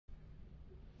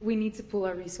We need to pool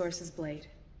our resources, Blade.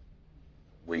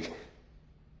 We?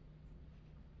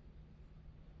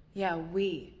 Yeah,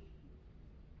 we.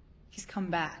 He's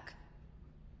come back.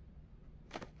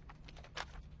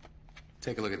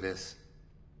 Take a look at this.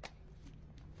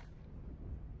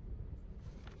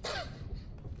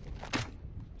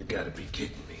 You gotta be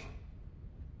kidding me.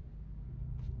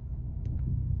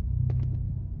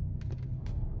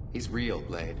 He's real,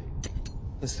 Blade.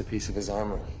 This is a piece of his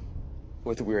armor.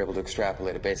 With it, we were able to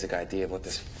extrapolate a basic idea of what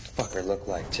this fucker looked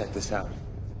like. Check this out.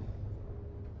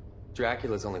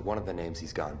 Dracula's only one of the names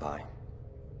he's gone by.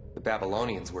 The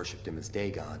Babylonians worshipped him as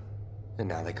Dagon, and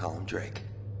now they call him Drake.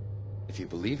 If you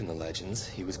believe in the legends,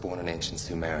 he was born in ancient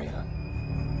Sumeria.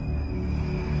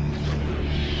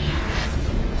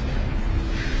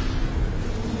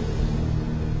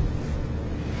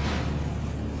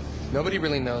 Nobody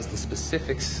really knows the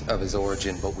specifics of his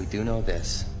origin, but we do know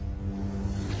this.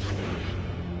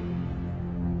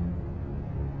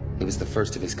 He was the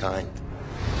first of his kind.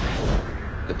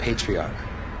 The Patriarch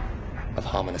of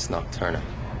Homo Nocturnus.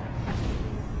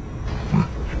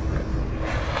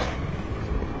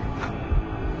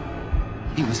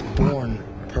 He was born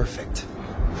perfect.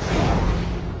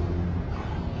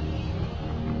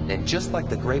 And just like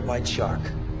the great white shark,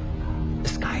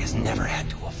 this guy has never had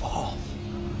to evolve.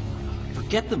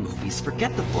 Forget the movies,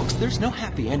 forget the books. There's no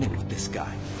happy ending with this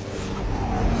guy.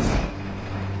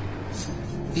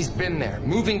 He's been there,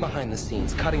 moving behind the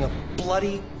scenes, cutting a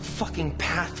bloody fucking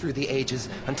path through the ages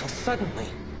until suddenly,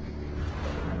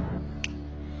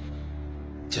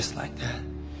 just like that,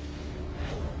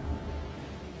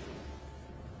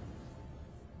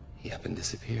 he up and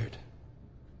disappeared.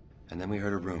 And then we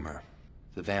heard a rumor.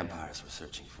 The vampires were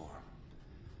searching for him.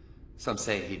 Some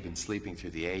say he'd been sleeping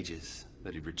through the ages,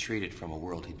 that he'd retreated from a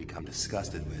world he'd become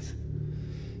disgusted with.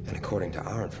 And according to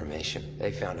our information,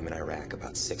 they found him in Iraq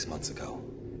about 6 months ago.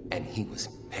 And he was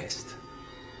pissed.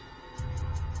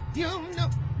 You know.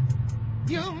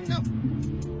 You know.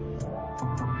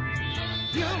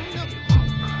 You know.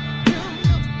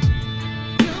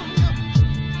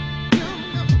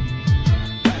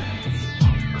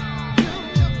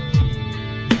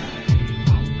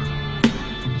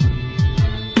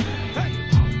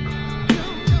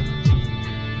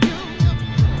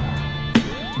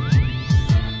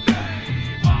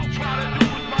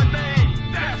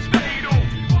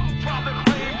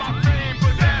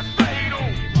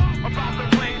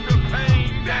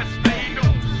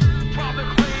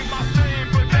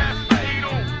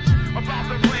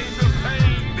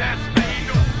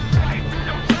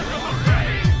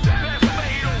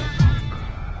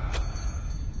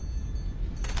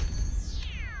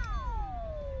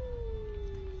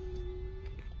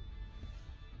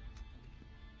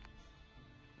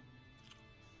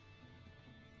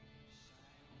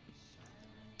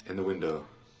 In the window,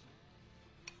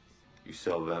 you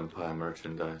sell vampire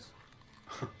merchandise?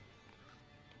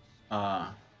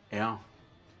 Yeah.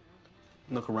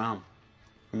 Look around.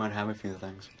 We might have a few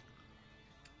things.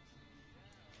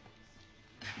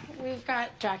 We've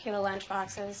got Dracula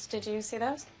lunchboxes. Did you see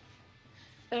those?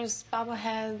 There's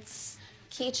bobbleheads,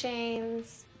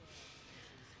 keychains.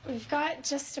 We've got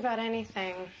just about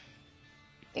anything.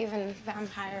 Even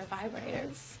vampire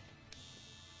vibrators.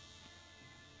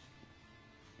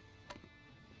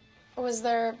 Was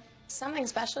there something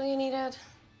special you needed?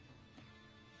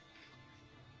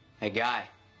 Hey, Guy.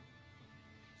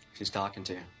 She's talking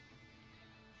to you.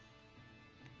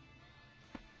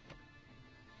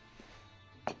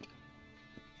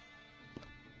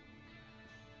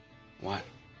 What?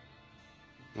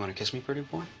 You want to kiss me, pretty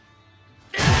boy?